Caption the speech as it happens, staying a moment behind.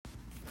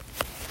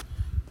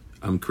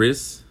I'm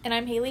Chris. And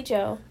I'm Haley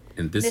Joe.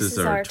 And this is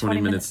our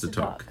 20 minutes to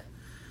talk.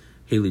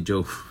 Haley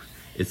Joe,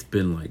 it's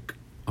been like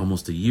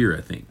almost a year,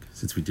 I think,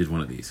 since we did one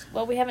of these.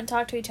 Well, we haven't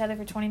talked to each other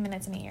for 20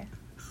 minutes in a year.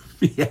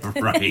 Yeah,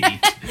 right.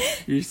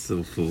 You're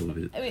so full of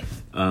it. I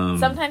mean,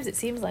 sometimes it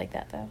seems like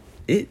that, though.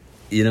 It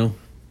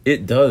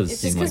does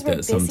It's seem like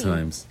that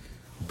sometimes.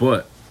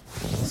 But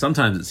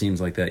sometimes it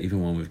seems like that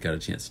even when we've got a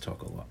chance to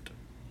talk a lot.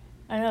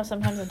 I know,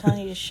 sometimes I'm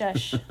telling you to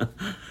shush.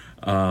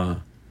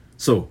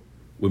 So,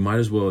 we might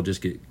as well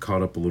just get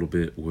caught up a little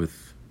bit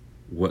with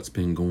what's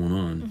been going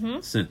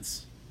on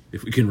since,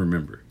 if we can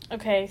remember.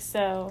 Okay,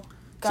 so,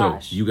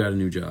 gosh. So, you got a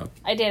new job.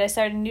 I did. I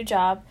started a new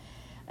job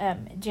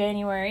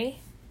January.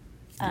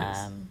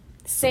 Yes.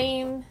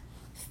 Same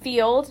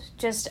field,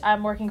 just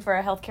I'm working for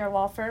a healthcare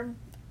law firm.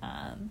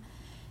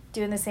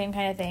 Doing the same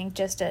kind of thing.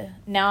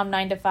 Now I'm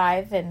 9 to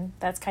 5, and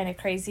that's kind of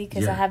crazy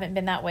because I haven't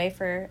been that way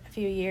for a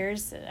few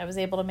years. I was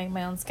able to make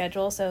my own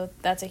schedule, so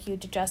that's a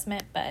huge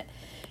adjustment. But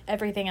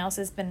everything else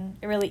has been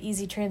a really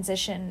easy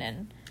transition,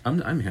 and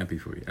I'm happy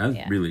for you. I'm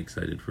really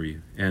excited for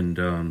you,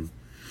 and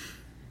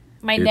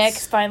my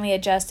neck's finally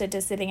adjusted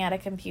to sitting at a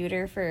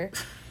computer for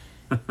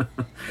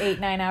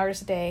 8-9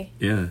 hours a day.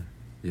 Yeah,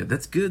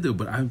 that's good though.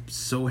 But I'm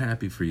so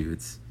happy for you.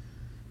 It's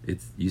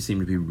you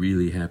seem to be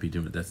really happy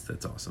doing it.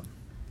 That's awesome.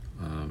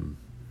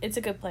 It's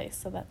a good place,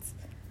 so that's...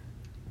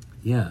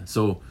 Yeah,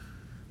 so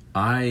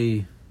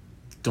I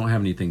don't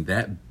have anything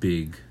that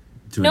big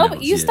to No, announce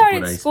but you yet,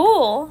 started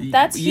school.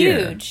 That's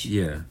huge.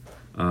 Yeah.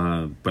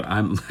 But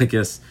I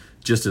guess,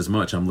 just as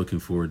much, I'm looking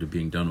forward to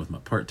being done with my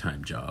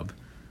part-time job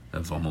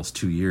of almost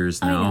 2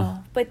 years now. I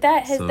know, but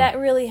that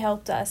really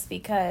helped us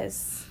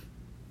because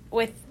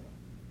with,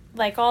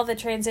 like, all the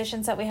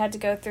transitions that we had to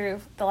go through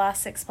the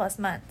last 6+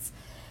 months...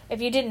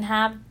 If you didn't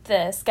have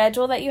the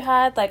schedule that you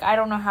had, like, I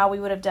don't know how we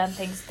would have done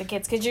things with the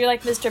kids. Because you're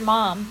like Mr.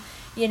 Mom,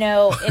 in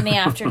the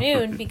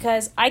afternoon.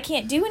 Because I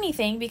can't do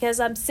anything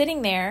because I'm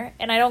sitting there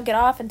and I don't get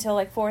off until,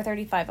 like,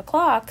 4:30, 5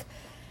 o'clock.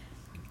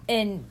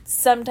 And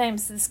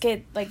sometimes this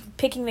kid, like,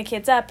 picking the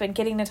kids up and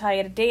getting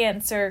Natalia to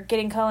dance or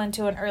getting Cullen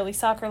to an early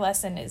soccer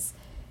lesson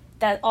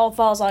that all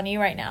falls on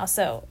you right now.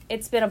 So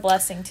it's been a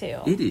blessing, too.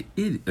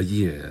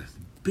 Yeah,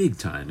 big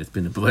time. It's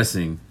been a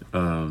blessing.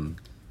 And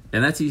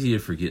that's easy to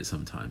forget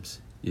sometimes.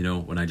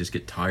 When I just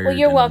get tired. Well,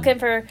 you're welcome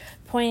for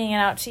pointing it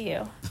out to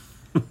you.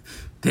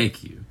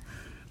 Thank you.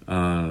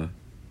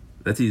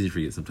 That's easy to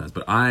forget sometimes.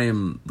 But I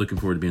am looking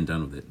forward to being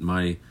done with it.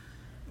 My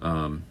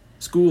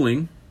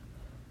schooling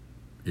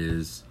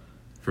is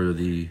for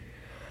the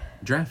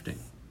drafting,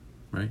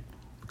 right?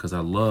 Because I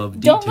love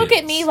details. Don't look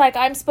at me like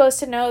I'm supposed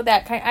to know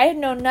that kind. I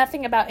know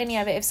nothing about any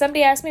of it. If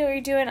somebody asks me what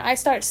you're doing, I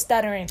start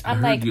stuttering. I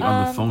heard you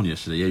on the phone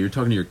yesterday. Yeah, you're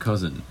talking to your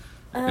cousin.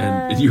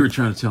 And you were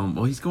trying to tell him,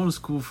 well, he's going to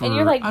school for, and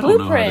you're like, I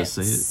blueprints. don't know how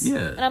to say it.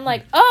 Yeah. And I'm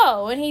like,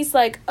 oh. And he's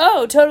like,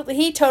 oh, totally.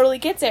 He totally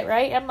gets it,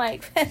 right? I'm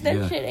like, that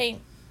shit ain't.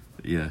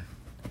 Yeah.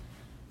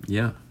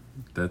 Yeah.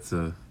 That's,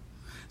 So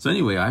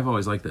anyway, I've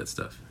always liked that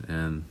stuff.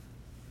 And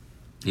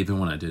even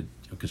when I did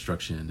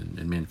construction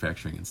and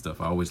manufacturing and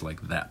stuff, I always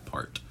liked that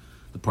part.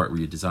 The part where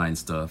you design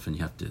stuff and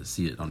you have to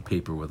see it on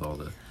paper with all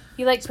the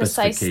you like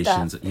precise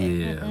specifications. Stuff.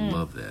 Yeah, I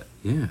love that.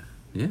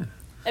 Yeah.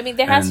 I mean,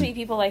 there has to be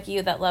people like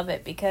you that love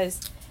it because...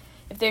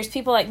 If there's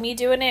people like me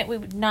doing it, we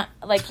would not,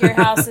 like, your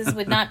houses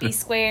would not be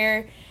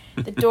square.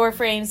 The door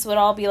frames would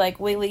all be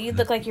like wiggly. You'd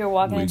look like you were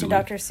walking into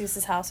Dr.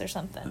 Seuss's house or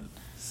something.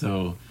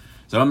 So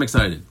I'm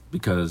excited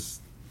because...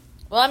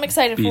 Well, I'm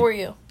excited for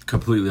you.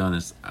 Completely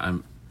honest,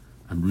 I'm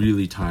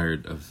really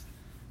tired of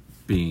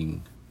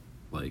being,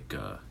 like,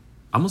 I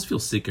almost feel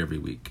sick every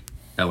week.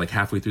 Like,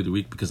 halfway through the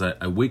week because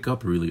I wake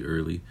up really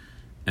early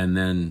and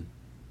then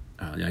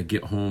I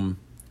get home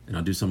and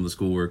I'll do some of the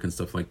schoolwork and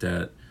stuff like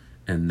that.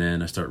 And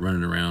then I start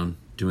running around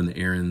doing the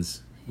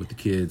errands with the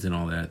kids and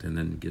all that. And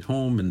then get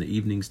home and the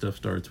evening stuff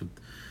starts with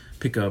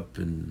pickup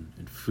and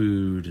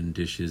food and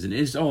dishes. And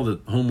it's all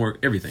the homework,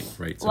 everything,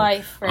 right? So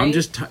life, right? I'm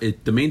just...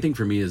 the main thing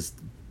for me is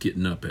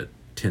getting up at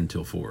 10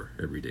 till 4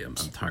 every day. I'm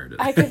tired of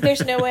it.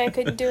 There's no way I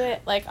couldn't do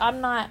it. Like,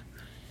 I'm not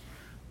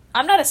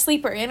a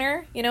sleeper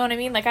inner. You know what I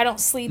mean? Like, I don't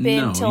sleep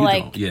in till,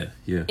 like... Yeah.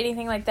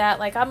 Anything like that.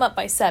 Like, I'm up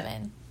by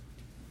 7.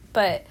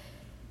 But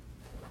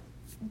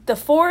the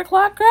 4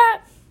 o'clock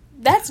crap...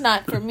 That's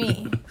not for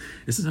me.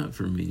 It's not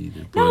for me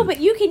either. No, but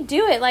you can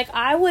do it. Like,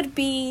 I would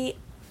be,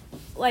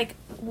 like,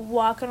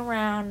 walking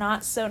around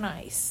not so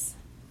nice.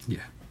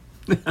 Yeah.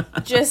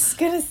 Just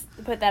gonna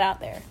put that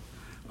out there.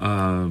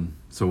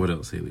 So what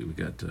else, Haley? We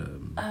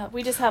got...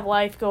 we just have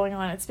life going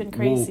on. It's been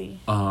crazy.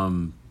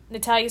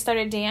 Natalia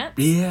started dance.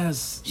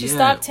 Yes. She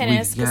stopped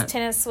tennis because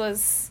tennis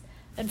was...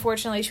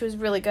 Unfortunately, she was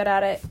really good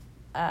at it.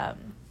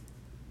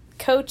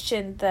 Coach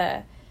and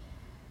the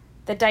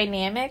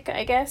dynamic,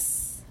 I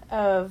guess...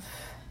 of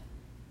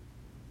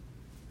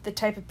the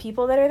type of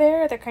people that are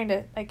there. They're kind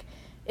of like,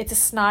 it's a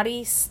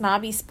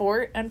snobby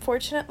sport,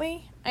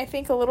 unfortunately. I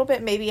think a little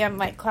bit. Maybe I'm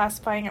like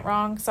classifying it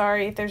wrong.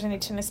 Sorry if there's any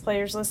tennis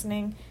players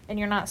listening and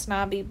you're not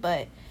snobby,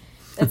 but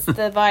that's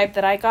the vibe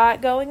that I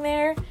got going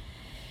there.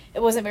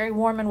 It wasn't very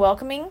warm and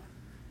welcoming.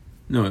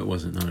 No, it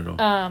wasn't. Not at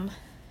all.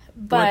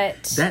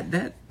 But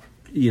that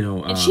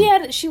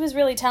And she was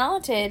really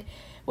talented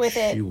with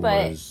it,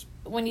 but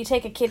when you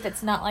take a kid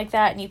that's not like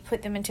that and you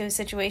put them into a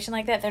situation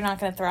like that, they're not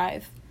going to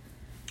thrive.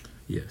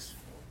 Yes.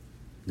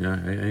 Yeah,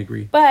 I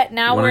agree. But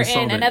now we're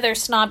in another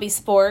snobby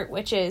sport,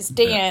 which is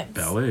dance.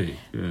 Ballet.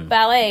 Yeah.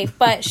 Ballet,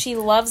 but she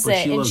loves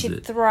it, and she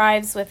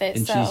thrives with it.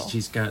 And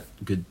she's got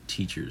good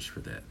teachers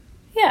for that.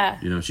 Yeah.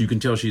 So you can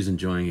tell she's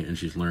enjoying it and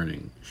she's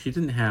learning. She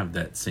didn't have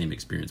that same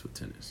experience with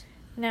tennis.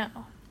 No.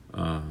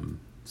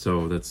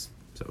 So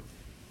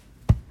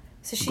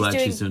she's glad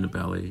she's doing the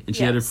ballet. And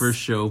she had her first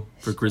show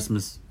for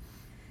Christmas.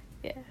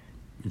 Yeah.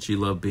 And she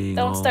loved being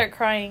Don't start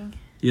crying.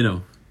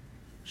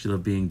 She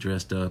loved being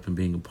dressed up and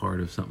being a part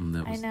of something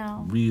that was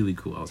really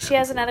cool. She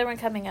has another one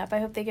coming up. I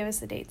hope they give us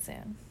the date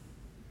soon.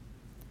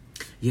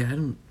 Yeah,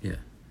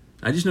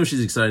 I just know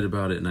she's excited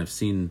about it, and I've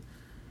seen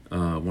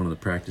one of the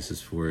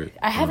practices for it.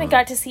 I haven't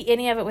got to see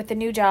any of it with the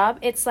new job.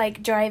 It's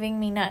like driving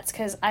me nuts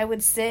because I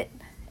would sit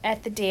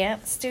at the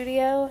dance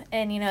studio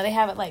and they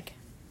have it like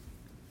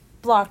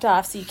blocked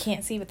off so you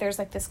can't see, but there's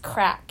like this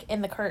crack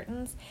in the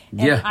curtains,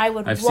 and I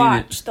would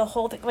watch the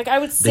whole thing. Like I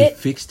would sit.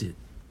 They fixed it.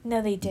 No,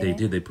 they didn't. They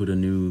did. They put a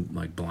new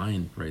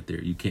blind right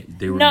there. You can't.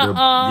 They were.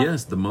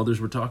 Yes, the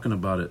mothers were talking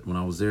about it when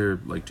I was there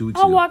like 2 weeks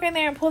ago. I'll walk in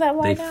there and pull that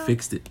blind out. They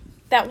fixed it.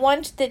 That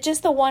one,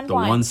 just the one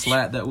blind. The one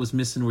slat that was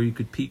missing where you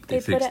could peek. They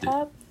fixed it.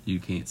 Up. You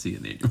can't see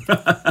it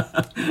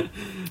anymore.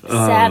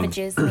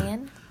 Savages,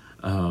 man.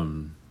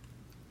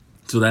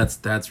 So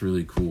that's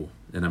really cool,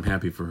 and I'm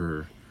happy for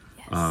her.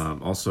 Yes.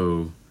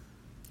 Also.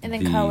 And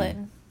then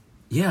Cullen.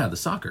 Yeah, the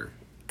soccer.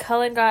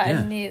 Cullen got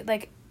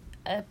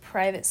a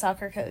private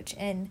soccer coach,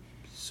 and.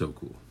 So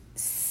cool.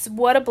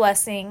 What a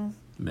blessing.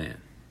 Man.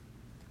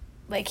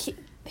 Like,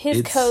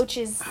 his coach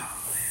is...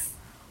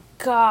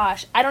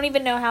 gosh, I don't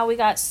even know how we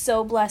got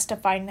so blessed to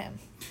find him.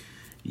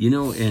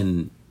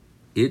 And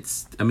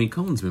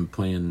Cullen's been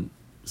playing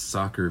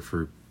soccer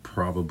for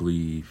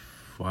probably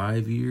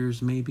 5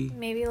 years, maybe.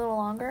 Maybe a little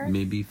longer.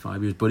 Maybe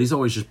 5 years. But he's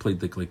always just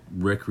played like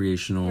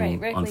recreational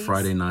on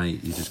Friday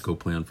night. You just go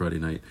play on Friday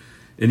night.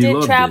 And he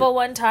loved travel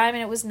one time,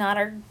 and it was not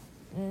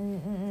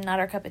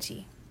our cup of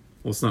tea.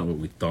 Well, it's not what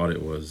we thought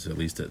it was, at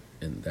least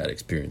in that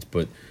experience.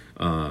 But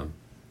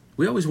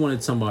we always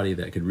wanted somebody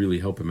that could really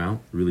help him out,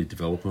 really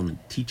develop him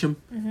and teach him,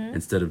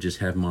 instead of just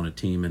have him on a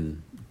team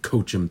and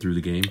coach him through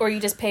the game. Or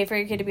you just pay for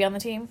your kid to be on the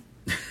team?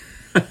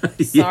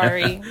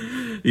 Sorry.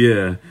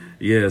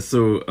 Yeah.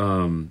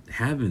 So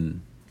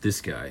having this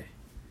guy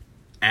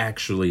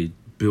actually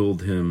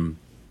build him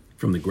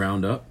from the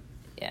ground up,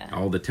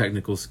 all the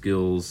technical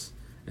skills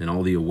and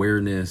all the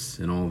awareness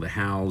and all the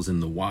hows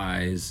and the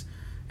whys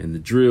and the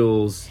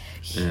drills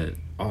and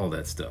all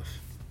that stuff.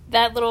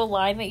 That little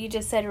line that you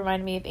just said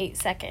reminded me of 8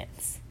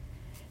 Seconds.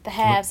 The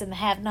haves and the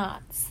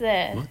have-nots.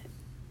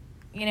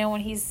 When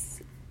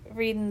he's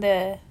reading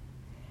the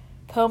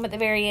poem at the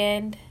very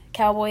end,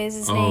 Cowboy is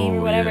his name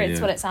or whatever.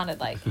 It's what it sounded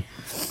like.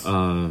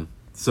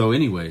 So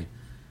anyway,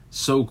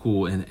 so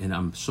cool. And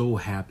I'm so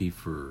happy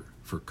for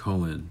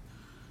Cullen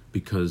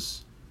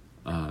because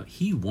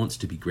he wants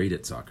to be great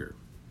at soccer.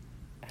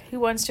 He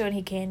wants to and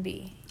he can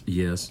be.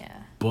 Yes.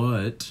 Yeah.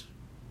 But...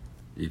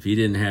 if he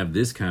didn't have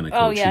this kind of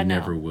coach, he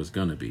never was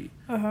going to be.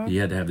 He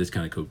had to have this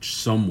kind of coach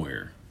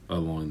somewhere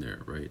along there,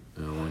 right?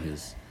 Along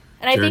his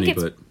journey. I think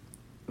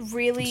it's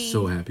really... I'm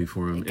so happy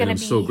for him, and I'm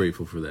so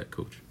grateful for that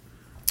coach.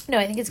 No,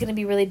 I think it's going to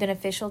be really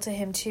beneficial to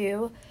him,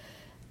 too,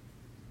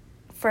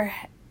 for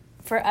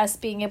us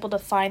being able to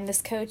find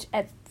this coach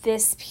at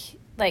this,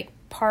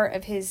 part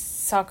of his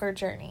soccer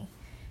journey.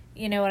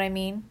 You know what I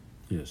mean?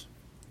 Yes.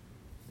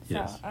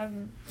 Yes.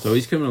 So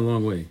he's coming a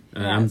long way.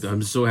 Yes.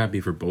 I'm so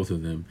happy for both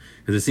of them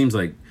because it seems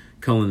like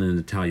Cullen and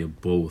Natalia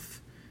both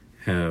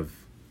have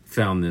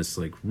found this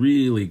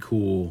really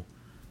cool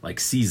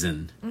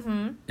season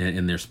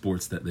in their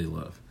sports that they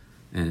love,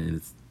 and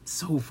it's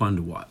so fun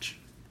to watch.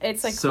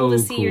 It's cool to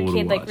see your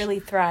kid really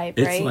thrive.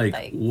 It's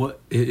right?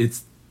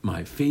 It's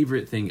my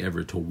favorite thing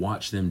ever to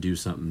watch them do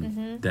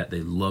something that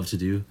they love to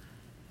do.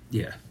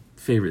 Yeah,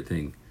 favorite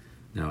thing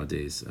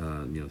nowadays.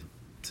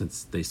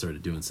 Since they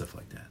started doing stuff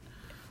like that.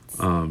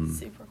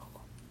 Super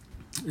cool.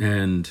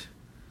 And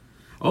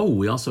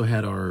we also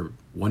had our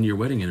 1-year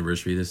wedding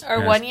anniversary this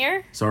our 1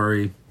 year?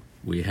 Sorry,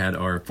 we had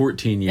our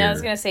 14 year. Yeah, I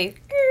was gonna say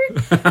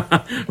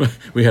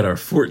we had our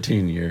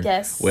 14-year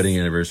wedding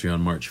anniversary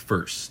on March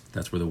 1st.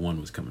 That's where the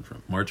 1 was coming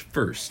from. March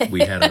 1st,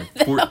 we had our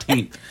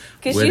 14th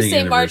because you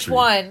say March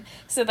 1,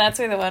 so that's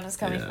where the 1 was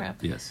coming from.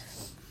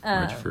 Yes,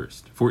 March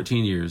 1st.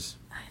 14 years.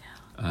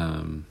 I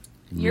know.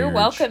 You're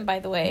welcome, by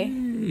the way.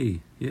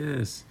 Hey,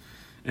 yes.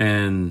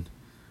 And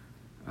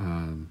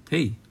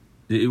hey,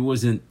 it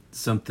wasn't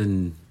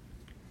something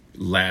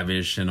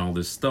lavish and all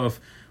this stuff.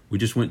 We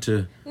just went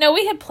to... No,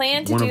 we had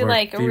planned to do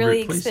a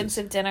really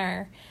expensive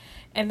dinner.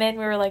 And then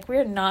we were like,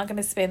 we're not going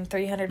to spend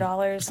 $300 on a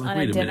dinner.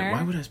 Wait a minute,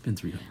 why would I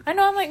spend $300? I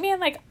know, I'm like,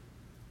 man,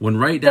 when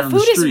right down the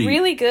street... The food is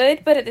really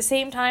good, but at the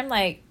same time,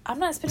 I'm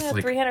not spending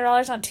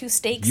 $300 on 2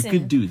 steaks. You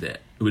could do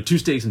that with 2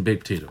 steaks and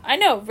baked potato. I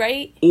know,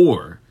 right?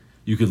 Or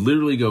you could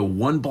literally go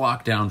 1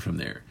 block down from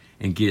there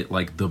and get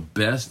the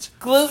best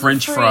gluten-free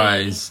French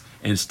fries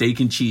and steak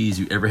and cheese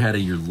you ever had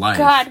in your life.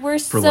 God, we're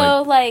for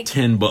so like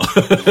 $10.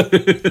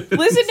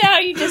 Listen to how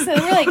you just said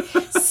we're like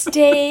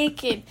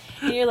steak and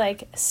you're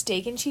like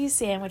steak and cheese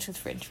sandwich with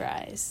French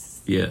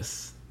fries.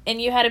 Yes.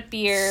 And you had a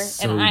beer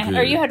So and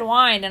good. you had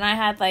wine and I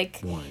had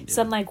like Wine, yeah.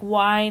 some like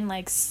wine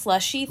like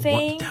slushy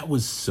thing. That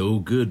was so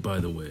good, by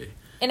the way.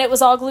 And it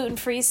was all gluten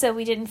free, so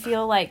we didn't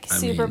feel like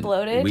super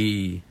bloated.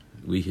 We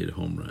hit a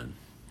home run.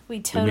 We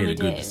totally made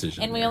a good did.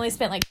 decision And we there. only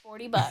spent like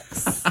 $40.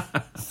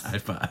 High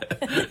five.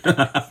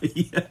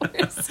 Yeah.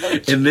 We're so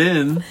cheap. And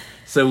then,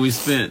 so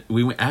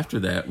we went after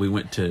that. We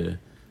went to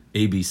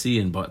ABC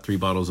and bought 3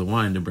 bottles of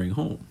wine to bring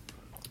home.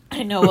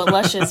 I know what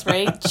Luscious,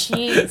 right?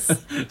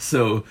 Jeez.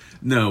 So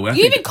no,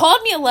 You even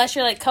called me a Lush.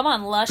 You're like, come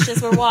on,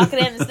 Luscious. We're walking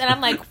in. And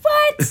I'm like,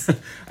 what?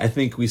 I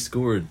think we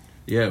scored.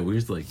 Yeah, we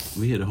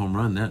hit a home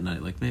run that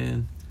night. Like,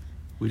 man,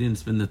 we didn't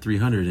spend the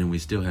 $300 and we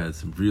still had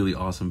some really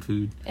awesome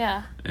food.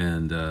 Yeah.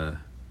 And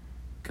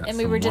got And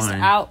we some were just wine.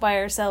 out by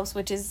ourselves,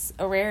 which is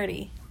a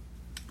rarity.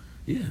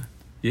 Yeah,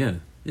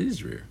 it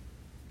is rare.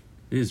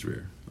 It is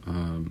rare.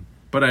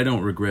 But I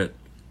don't regret,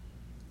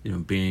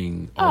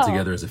 being all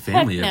together as a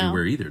family heck no.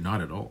 everywhere either.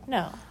 Not at all.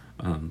 No.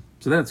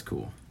 So that's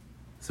cool.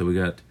 So we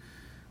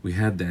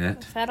had that.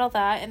 We've had all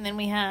that, and then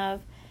we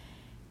have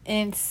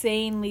an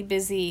insanely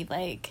busy,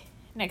 like,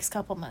 next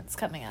couple months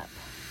coming up.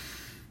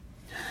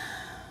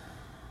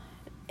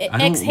 I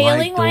don't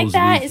Exhaling like those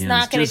that is weekends,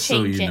 not going to just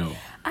so change you it. know.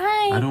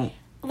 I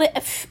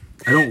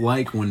don't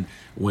like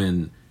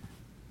when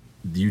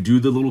you do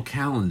the little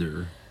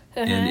calendar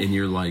and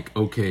you're like,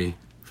 okay,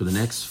 for the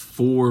next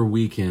 4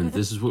 weekends,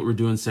 this is what we're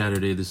doing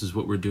Saturday, this is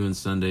what we're doing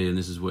Sunday, and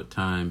this is what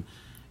time,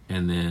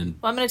 and then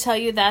Well, I'm going to tell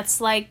you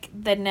that's like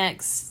the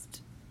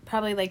next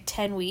probably like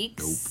 10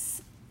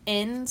 weeks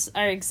ends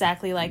are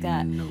exactly like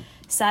that. Nope.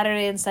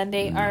 Saturday and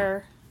Sunday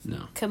are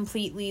No.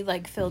 completely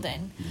like filled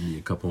in. You need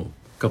a couple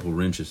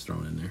wrenches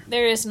thrown in there.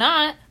 There is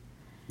not.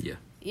 Yeah.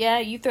 Yeah,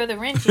 you throw the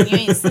wrench and you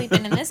ain't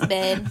sleeping in this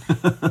bed.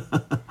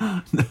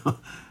 No.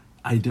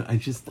 I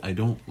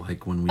don't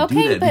like when we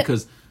Okay, do that but-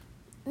 because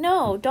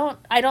No,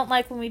 I don't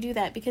like when we do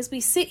that because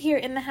we sit here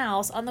in the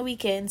house on the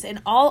weekends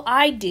and all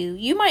I do,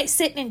 you might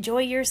sit and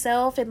enjoy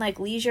yourself and like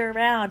leisure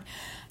around.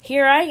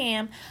 Here I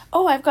am.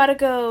 Oh, I've got to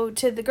go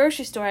to the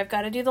grocery store. I've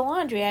got to do the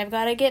laundry. I've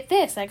got to get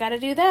this. I got to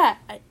do that.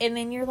 And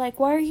then you're like,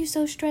 why are you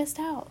so stressed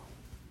out?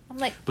 I'm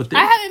like,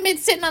 I haven't been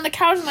sitting on the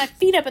couch with my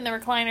feet up in the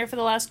recliner for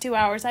the last 2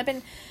 hours. I've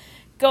been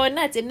going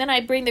nuts. And then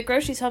I bring the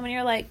groceries home and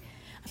you're like,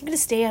 I'm going to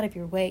stay out of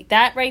your way.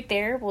 That right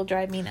there will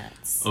drive me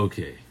nuts.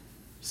 Okay.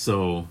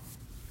 So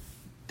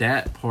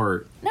that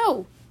part.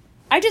 No.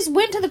 I just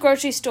went to the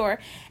grocery store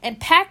and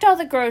packed all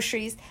the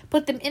groceries,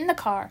 put them in the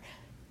car.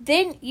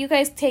 Then you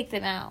guys take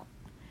them out.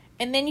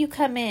 And then you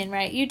come in,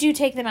 right? You do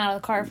take them out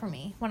of the car for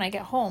me when I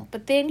get home.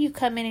 But then you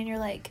come in and you're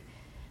like,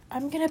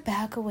 I'm going to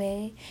back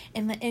away.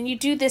 And you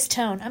do this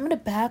tone. I'm going to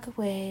back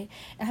away.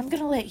 And I'm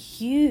going to let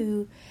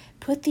you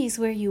put these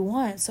where you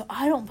want so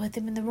I don't put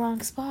them in the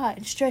wrong spot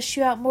and stress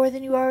you out more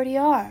than you already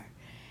are.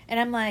 And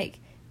I'm like,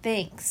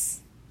 thanks.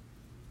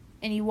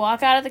 And you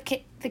walk out of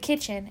the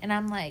kitchen and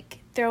I'm like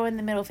throwing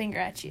the middle finger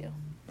at you.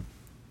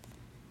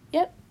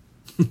 Yep.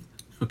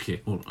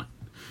 Okay, hold on.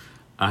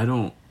 I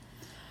don't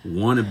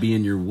want to be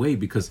in your way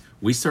because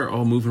we start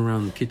all moving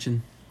around the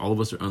kitchen. All of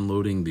us are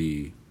unloading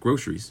the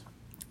groceries.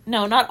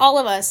 No, not all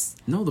of us.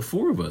 No, the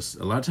 4 of us.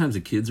 A lot of times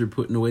the kids are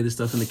putting away the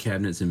stuff in the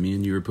cabinets and me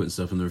and you are putting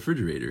stuff in the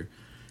refrigerator.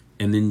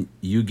 And then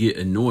you get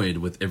annoyed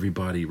with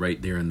everybody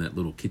right there in that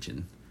little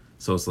kitchen.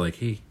 So it's like,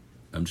 hey,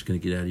 I'm just going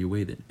to get out of your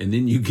way then. And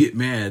then you get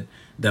mad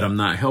that I'm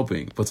not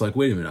helping. But it's like,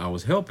 wait a minute, I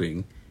was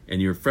helping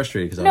and you're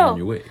frustrated because I was in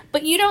your way.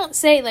 But you don't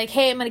say like,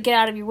 hey, I'm going to get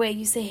out of your way.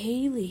 You say,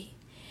 Haley,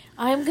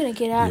 I'm going to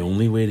get out. The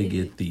only way to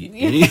get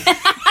the...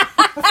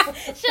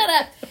 Shut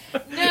up.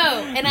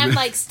 No. And I'm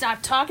like, stop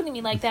talking to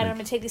me like that. I'm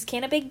going to take this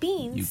can of baked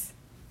beans.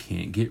 You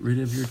can't get rid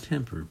of your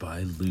temper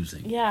by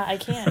losing. Yeah, I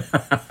can.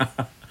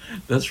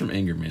 That's from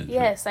Anger Management.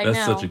 Yes, I know.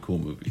 That's such a cool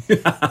movie.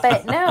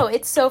 But no,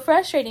 it's so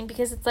frustrating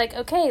because it's like,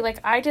 okay, like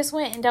I just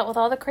went and dealt with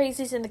all the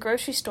crazies in the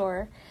grocery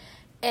store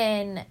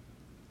and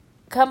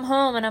come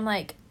home and I'm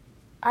like,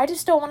 I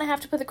just don't want to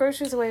have to put the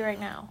groceries away right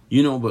now.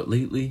 But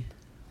lately,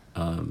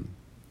 I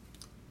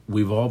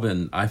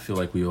feel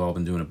like we've all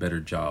been doing a better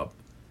job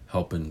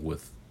helping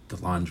with the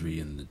laundry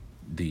and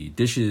the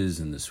dishes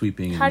and the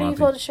sweeping and How do you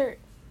mopping. fold a shirt?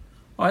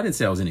 Well, I didn't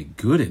say I was any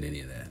good at any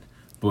of that.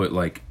 But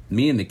like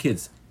me and the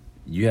kids,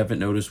 you haven't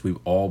noticed we've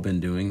all been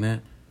doing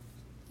that?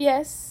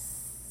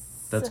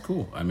 Yes. That's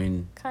cool. I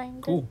mean, kind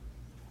of. cool.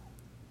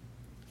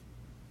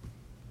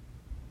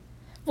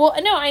 Well,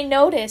 no, I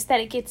noticed that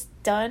it gets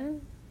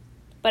done,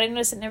 but I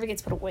noticed it never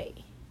gets put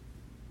away.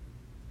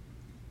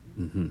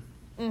 Mm-hmm.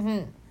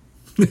 Mm-hmm.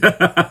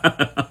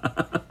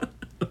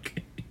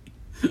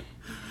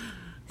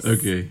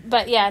 Okay.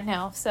 But yeah,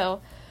 no.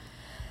 So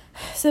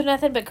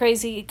nothing but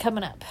crazy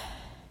coming up.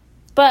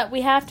 But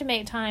we have to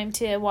make time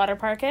to water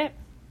park it.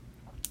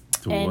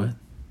 To what?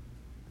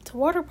 To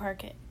water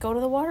park it. Go to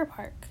the water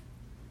park.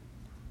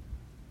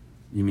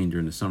 You mean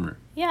during the summer?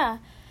 Yeah.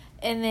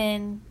 And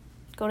then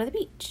go to the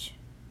beach.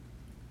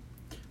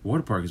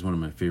 Water park is one of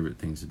my favorite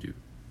things to do.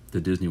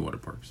 The Disney water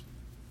parks.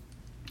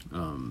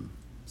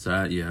 So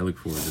I look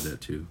forward to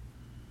that too.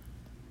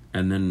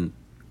 And then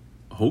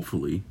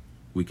hopefully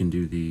we can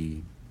do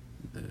the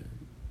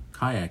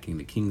kayaking,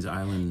 the Kings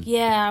Island.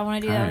 Yeah, I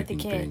want to do that with the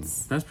kids.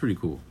 Thing. That's pretty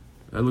cool.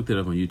 I looked it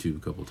up on YouTube a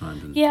couple of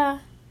times. And yeah,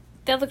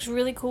 that looks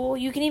really cool.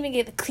 You can even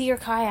get the clear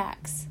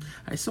kayaks.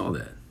 I saw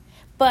that.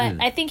 But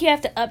I think you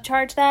have to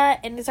upcharge that,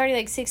 and it's already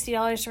like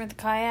 $60 to rent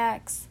the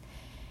kayaks.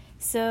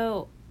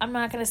 So I'm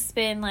not going to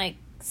spend like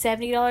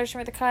 $70 to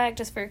rent the kayak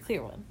just for a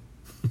clear one.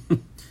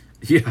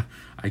 Yeah,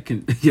 I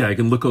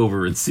can look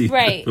over and see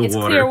right, the it's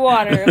water. Clear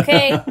water,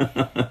 okay?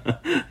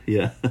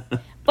 Yeah.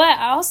 But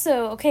I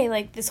also,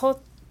 like this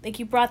whole, like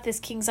you brought this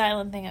Kings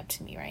Island thing up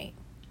to me, right?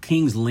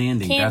 King's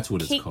Landing, that's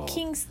what it's called.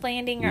 King's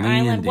Landing or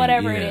Island,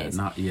 whatever it is.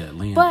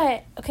 Landing.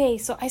 But, okay,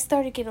 so I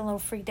started getting a little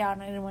freaked out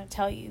and I didn't want to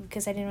tell you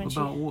because I didn't want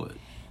About what?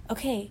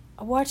 Okay,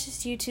 I watched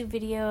this YouTube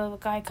video of a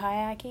guy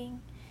kayaking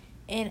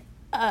and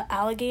an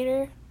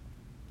alligator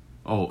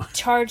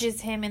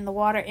charges him in the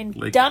water and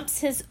dumps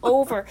his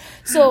over.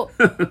 So,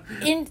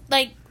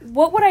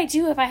 what would I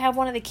do if I have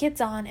one of the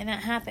kids on and that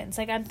happens?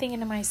 Like, I'm thinking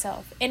to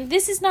myself, and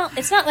this is not,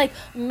 it's not like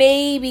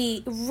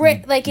maybe,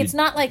 it's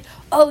not like,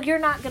 oh, you're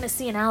not going to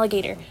see an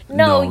alligator.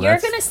 No, you're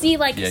going to see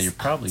like you're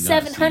probably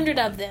 700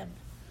 of them.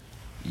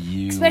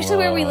 Especially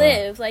where we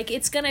live. Like,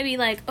 it's going to be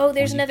like, oh,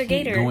 there's another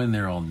gator. Go in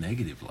there all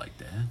negative like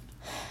that.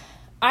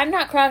 I'm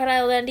not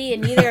Crocodile Dundee,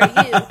 and neither are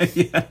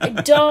you. Yeah.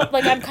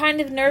 I'm kind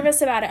of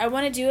nervous about it. I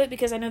want to do it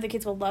because I know the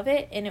kids will love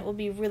it, and it will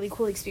be a really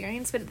cool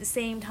experience, but at the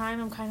same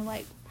time, I'm kind of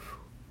like,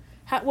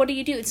 what do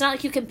you do? It's not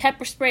like you can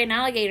pepper spray an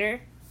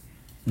alligator.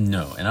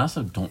 No, and I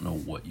also don't know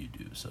what you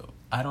do, so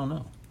I don't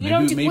know.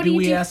 Maybe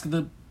we ask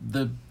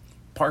the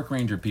park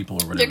ranger people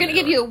or whatever. They're going to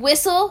give you a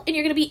whistle, and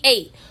you're going to be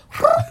 8.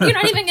 You're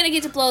not even going to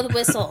get to blow the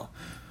whistle.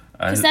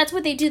 Because that's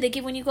what they do. They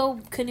give, when you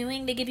go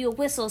canoeing, they give you a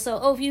whistle.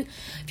 So, if you're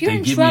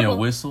in trouble... They give me a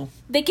whistle?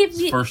 They give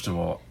me... First of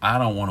all, I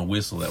don't want a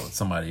whistle that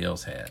somebody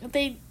else had.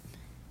 Okay.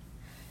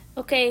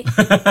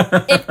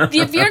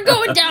 if you're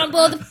going down,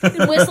 blow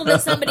the whistle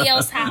that somebody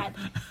else had.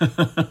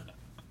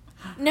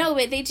 No,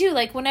 but they do.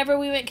 Like, whenever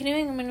we went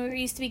canoeing, when we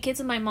used to be kids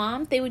with my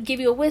mom, they would give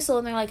you a whistle,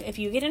 and they're like, if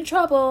you get in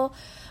trouble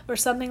or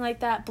something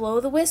like that,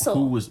 blow the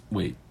whistle.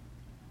 Wait.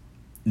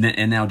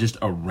 And now just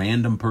a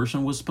random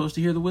person was supposed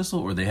to hear the whistle,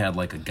 or they had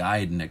like a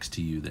guide next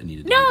to you that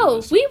needed to hear the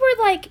whistle? We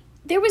were like,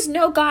 there was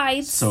no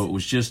guides. So it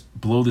was just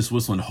blow this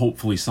whistle and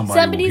hopefully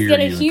somebody's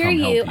going to hear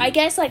you. I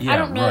guess, I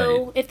don't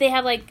know if they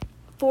have like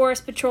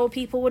forest patrol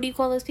people. What do you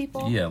call those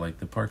people? Yeah, like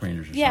the park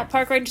rangers or something. Yeah,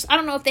 park rangers. I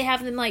don't know if they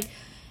have them like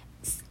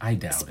I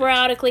doubt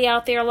sporadically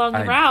out there along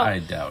the route. I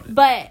doubt it.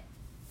 But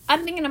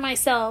I'm thinking to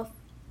myself,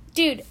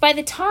 dude, by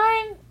the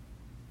time,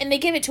 and they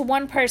give it to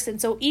one person,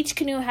 so each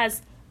canoe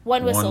has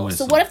one whistle.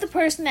 So what if the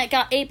person that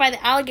got ate by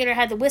the alligator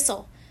had the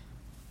whistle?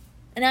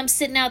 And I'm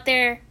sitting out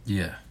there.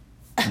 Yeah.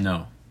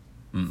 No.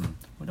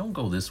 Well, don't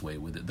go this way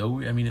with it,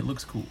 though. I mean, it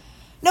looks cool.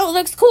 No, it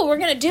looks cool. We're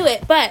going to do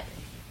it. But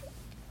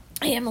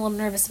I am a little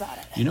nervous about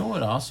it. You know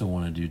what I also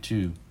want to do,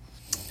 too?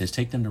 Is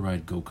take them to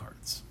ride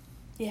go-karts.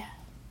 Yeah.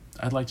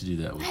 I'd like to do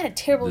that. I had a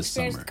terrible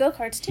experience with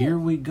go-karts, too. Here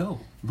we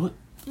go. Look.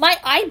 My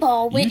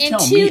eyeball went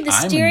into the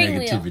steering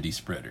wheel. I'm a negativity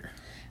spreader.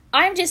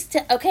 I'm just...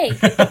 okay,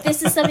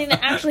 this is something that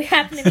actually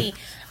happened to me.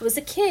 I was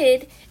a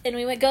kid, and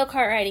we went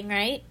go-kart riding,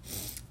 right?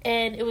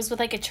 And it was with,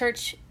 like, a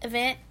church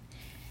event.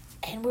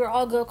 And we were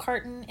all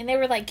go-karting, and they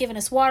were, like, giving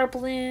us water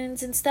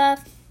balloons and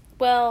stuff.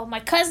 Well, my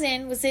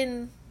cousin was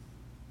in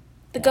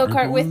the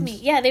go-kart with me.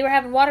 Yeah, they were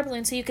having water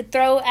balloons, so you could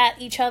throw at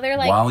each other.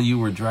 Like, while you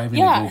were driving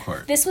the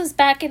go-kart. This was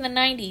back in the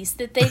 90s.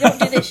 That they don't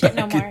do this shit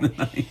no more.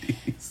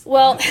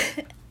 Well...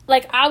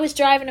 like, I was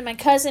driving and my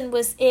cousin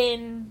was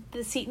in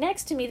the seat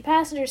next to me, the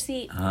passenger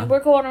seat, and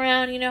we're going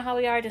around, you know how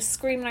we are, just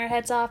screaming our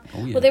heads off.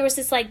 Oh, yeah. Well, there was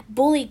this, like,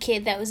 bully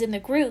kid that was in the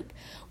group.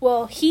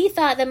 Well, he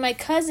thought that my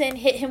cousin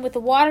hit him with a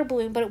water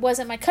balloon, but it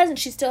wasn't my cousin.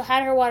 She still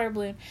had her water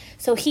balloon.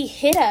 So he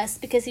hit us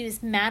because he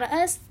was mad at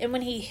us, and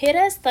when he hit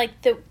us, like,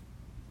 the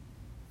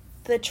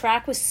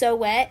track was so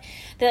wet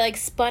that, like,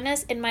 spun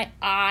us, and my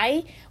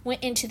eye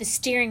went into the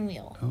steering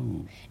wheel.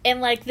 Ooh. And,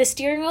 like, the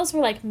steering wheels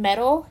were, like,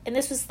 metal, and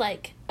this was,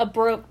 like, a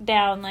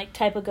broke-down, like,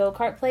 type of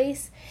go-kart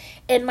place.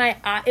 And my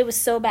eye, it was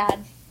so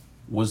bad.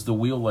 Was the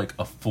wheel, like,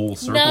 a full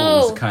circle? No.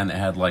 Or was it kind of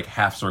had, like,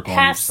 half circle on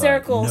each side?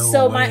 Half circle. No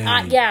so way.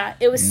 my eye,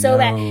 it was so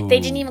bad. They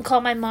didn't even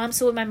call my mom,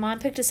 so when my mom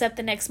picked us up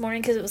the next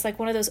morning, because it was, like,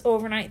 one of those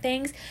overnight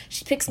things,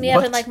 she picks me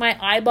up, and, like, my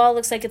eyeball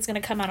looks like it's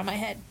going to come out of my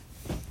head.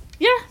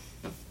 Yeah.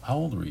 How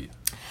old were you?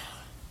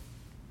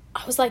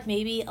 I was, like,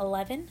 maybe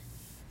 11.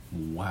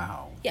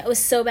 Wow. Yeah, it was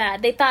so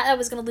bad. They thought I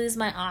was going to lose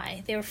my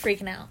eye. They were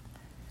freaking out.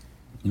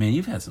 Man,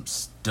 you've had some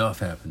stuff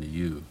happen to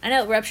you. I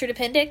know. Ruptured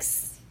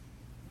appendix.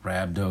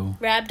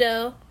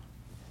 Rhabdo.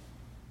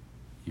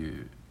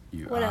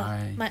 Your what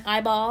eye. Else? My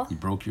eyeball. You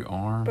broke your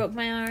arm. Broke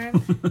my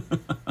arm.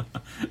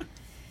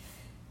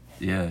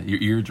 Yeah, your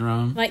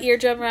eardrum. My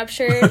eardrum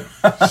ruptured.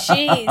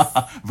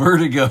 Jeez.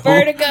 Vertigo.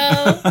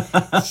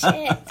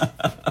 Shit.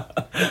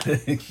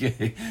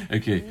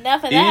 Okay.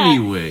 Enough of that.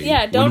 Anyway,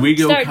 yeah, don't when we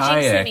go start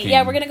kayaking, jinxing me.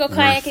 Yeah, we're gonna go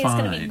kayaking. It's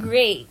gonna be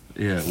great.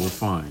 Yeah, we're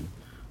fine.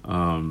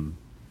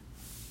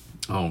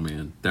 Oh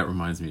man, that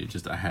reminds me.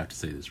 I have to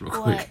say this real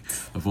quick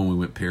of when we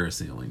went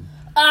parasailing.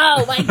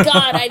 Oh my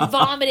God, I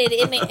vomited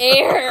in the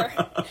air.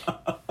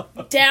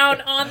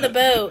 Down on the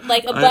boat,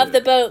 like above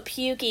the boat,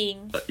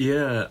 puking.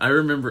 Yeah, I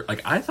remember,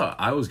 like, I thought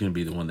I was going to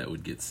be the one that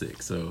would get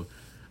sick, so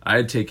I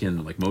had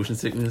taken, like, motion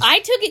sickness. I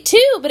took it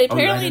too, but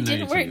apparently it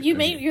didn't work.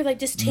 You're like,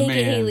 just take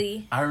it,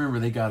 Haley. I remember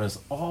they got us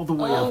all the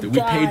way up there.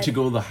 We paid to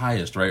go the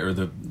highest, right? Or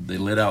they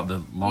let out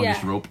the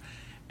longest rope.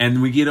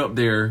 And we get up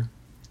there,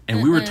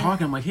 and we were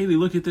talking. I'm like, Haley,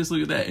 look at this,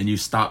 look at that. And you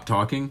stopped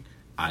talking.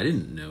 I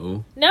didn't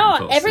know.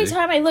 No, every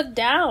time I looked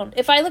down,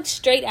 if I looked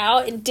straight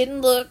out and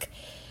didn't look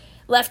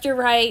left or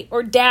right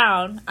or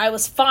down, I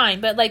was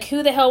fine. But like,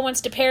 who the hell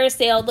wants to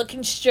parasail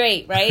looking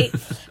straight, right?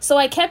 So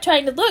I kept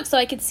trying to look so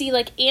I could see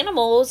like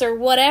animals or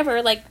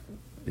whatever, like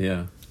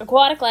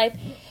aquatic life.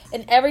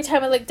 And every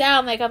time I look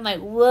down, like, I'm like,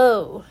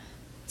 whoa.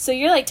 So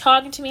you're like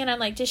talking to me and I'm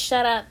like, just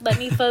shut up, let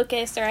me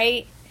focus,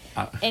 right?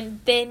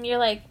 And then you're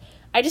like,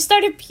 I just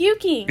started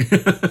puking.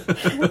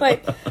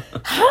 Like,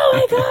 oh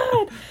my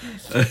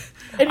God.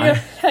 And you're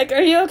like,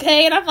 are you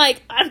okay? And I'm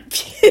like, I'm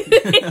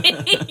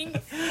puking.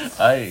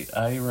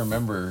 I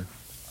remember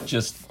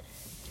just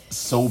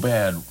so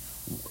bad.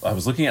 I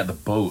was looking at the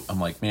boat.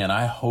 I'm like, man,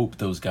 I hope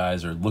those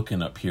guys are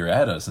looking up here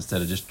at us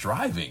instead of just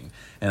driving.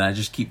 And I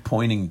just keep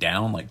pointing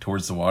down, like,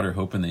 towards the water,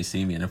 hoping they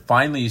see me. And then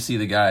finally you see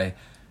the guy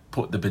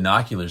put the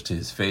binoculars to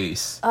his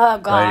face. Oh,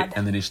 God. Right?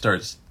 And then he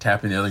starts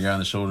tapping the other guy on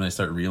the shoulder and they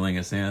start reeling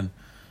us in.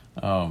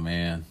 Oh,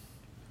 man.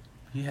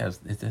 That's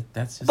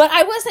just... But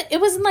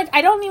it wasn't like,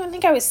 I don't even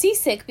think I was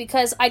seasick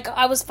because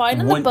I was fine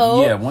on the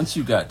boat. Yeah, once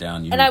you got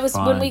down,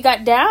 fine. When we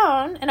got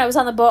down and I was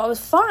on the boat, I was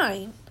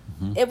fine.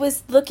 Mm-hmm. It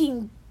was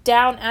looking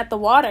down at the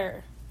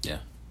water. Yeah.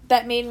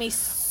 That made me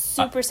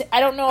super sick. I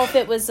don't know if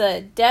it was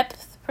a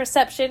depth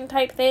perception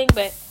type thing,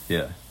 but...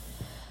 Yeah.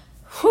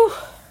 Whew.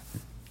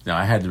 No,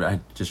 I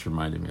just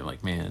reminded me,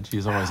 like, man,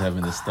 she's always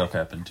having this stuff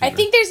happen to her. I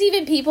think there's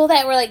even people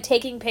that were, like,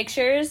 taking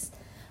pictures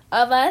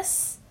of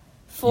us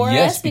for us.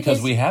 Yes,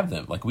 because we have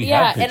them. Like, we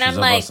have pictures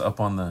of us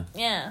up on the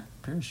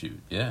parachute.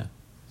 Yeah.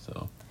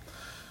 So,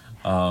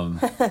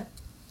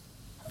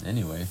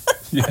 anyway.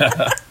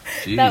 Yeah.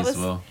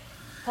 Jeez,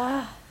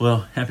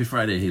 well, happy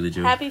Friday, Haley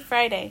Jo. Happy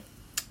Friday.